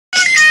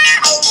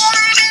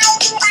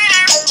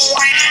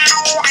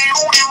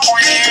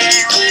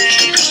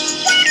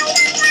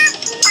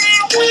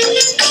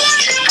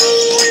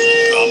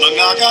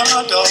knock on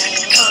our door.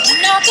 Come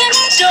and knock on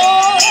our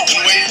door. We've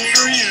been waiting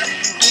for you.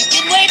 We've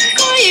been waiting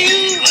for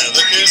you. Where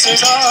the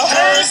kisses are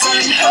hers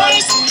and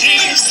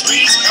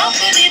three's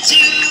company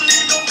too.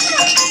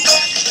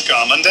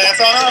 Come and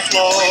dance on our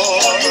floor.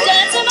 Come and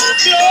dance on our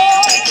floor.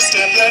 Take a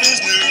step that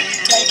is new.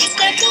 Take a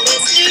step that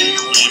is new.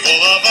 Evil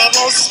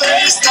lovable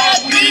space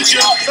that meets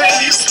your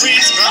face.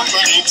 Three's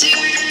company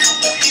too.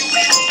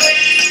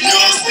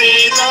 You'll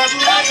see that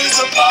love is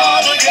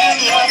upon again.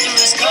 Laughter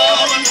is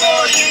calling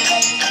for you.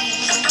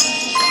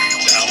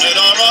 Down at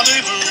our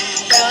rendezvous.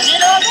 Down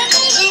at our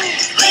rendezvous.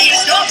 Three's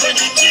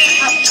company too.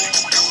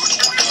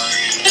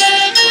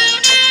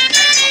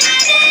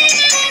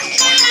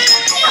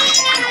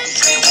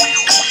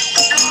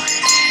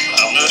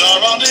 Down at our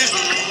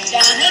rendezvous.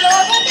 Down at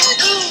our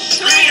rendezvous.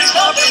 Three's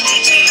company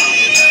too.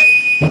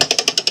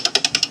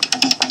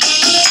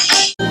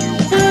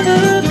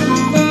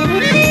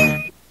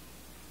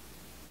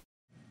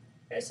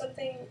 There's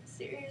something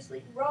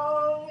seriously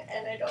wrong,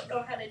 and I don't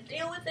know how to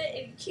deal with it,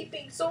 and you keep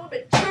being so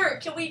mature.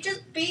 Can we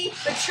just be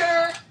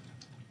mature?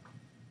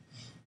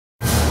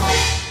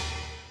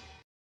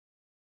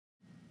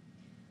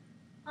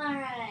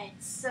 Alright,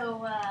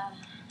 so,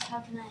 how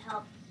can I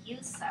help you,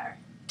 sir?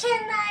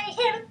 Can I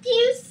help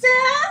you,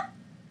 sir?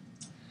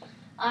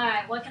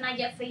 Alright, what can I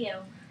get for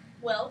you?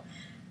 Well,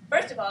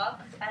 first of all,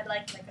 I'd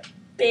like a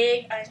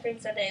big ice cream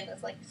sundae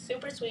that's like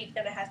super sweet,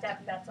 and it has to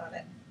have nuts on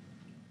it.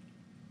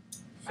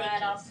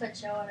 Alright, I'll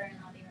put your order and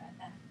I'll be right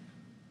back.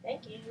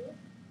 Thank you.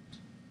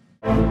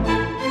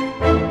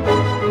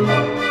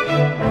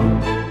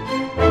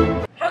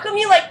 How come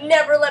you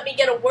never let me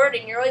get a word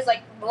in? You're always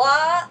like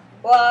blah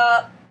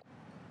blah.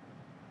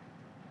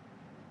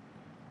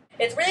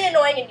 It's really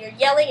annoying, and you're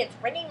yelling. It's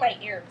ringing my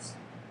ears.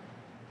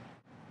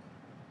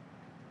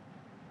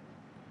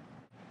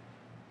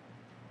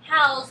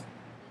 How's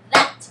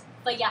that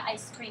for your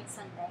ice cream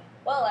sundae?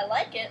 Well, I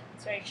like it.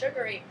 It's very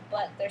sugary,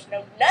 but there's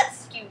no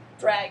nuts, you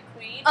drag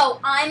queen. Oh,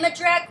 I'm a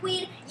drag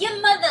queen?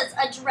 Your mother's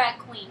a drag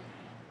queen.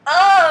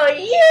 Oh,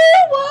 you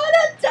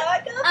wanna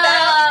talk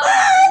about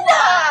mother?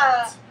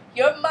 What?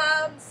 Your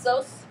mom's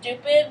so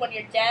stupid. When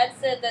your dad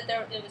said that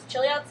it was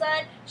chilly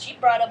outside, she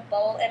brought a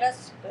bowl and a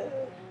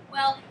spoon.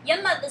 Well,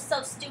 your mother's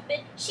so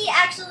stupid, she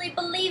actually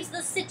believes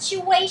the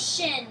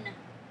situation.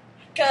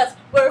 'Cause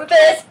we're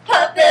fist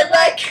pumping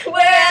like we're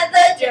at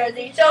the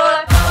Jersey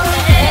Shore.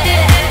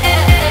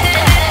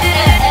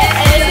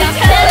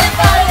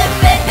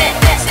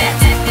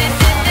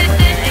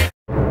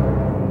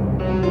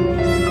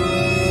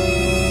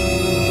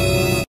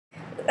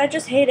 I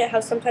just hate it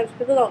how sometimes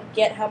people don't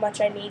get how much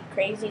I need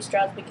Crazy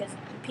Straws, because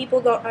people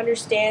don't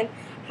understand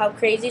how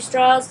Crazy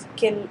Straws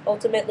can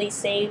ultimately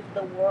save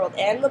the world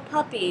and the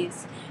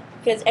puppies.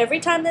 Because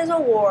every time there's a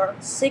war,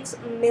 6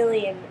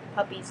 million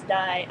puppies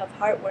die of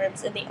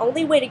heartworms, and the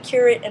only way to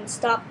cure it and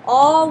stop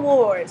all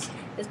wars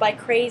is by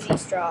Crazy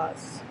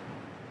Straws.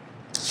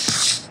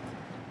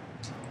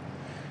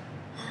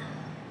 I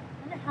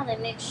wonder how they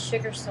make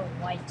sugar so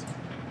white.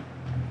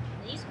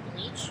 They use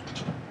bleach?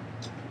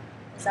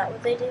 Is that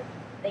what they do?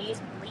 They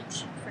use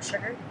bleach for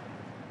sugar?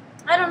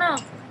 I don't know.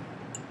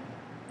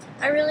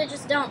 I really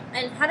just don't.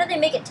 And how do they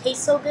make it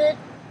taste so good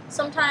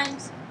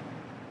sometimes?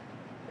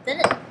 But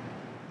then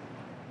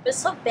it's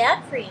so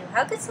bad for you.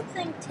 How could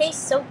something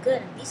taste so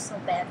good and be so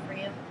bad for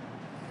you?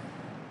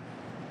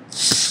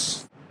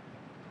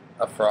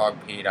 A frog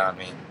peed on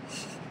me.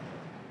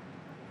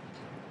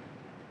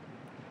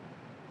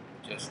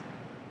 Just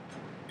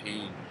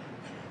peed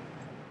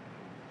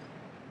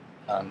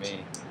on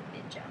me.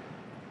 Good job.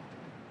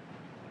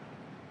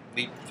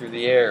 Leaped through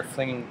the air,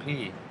 flinging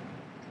pee.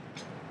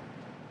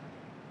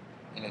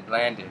 And it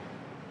landed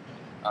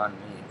on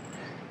me.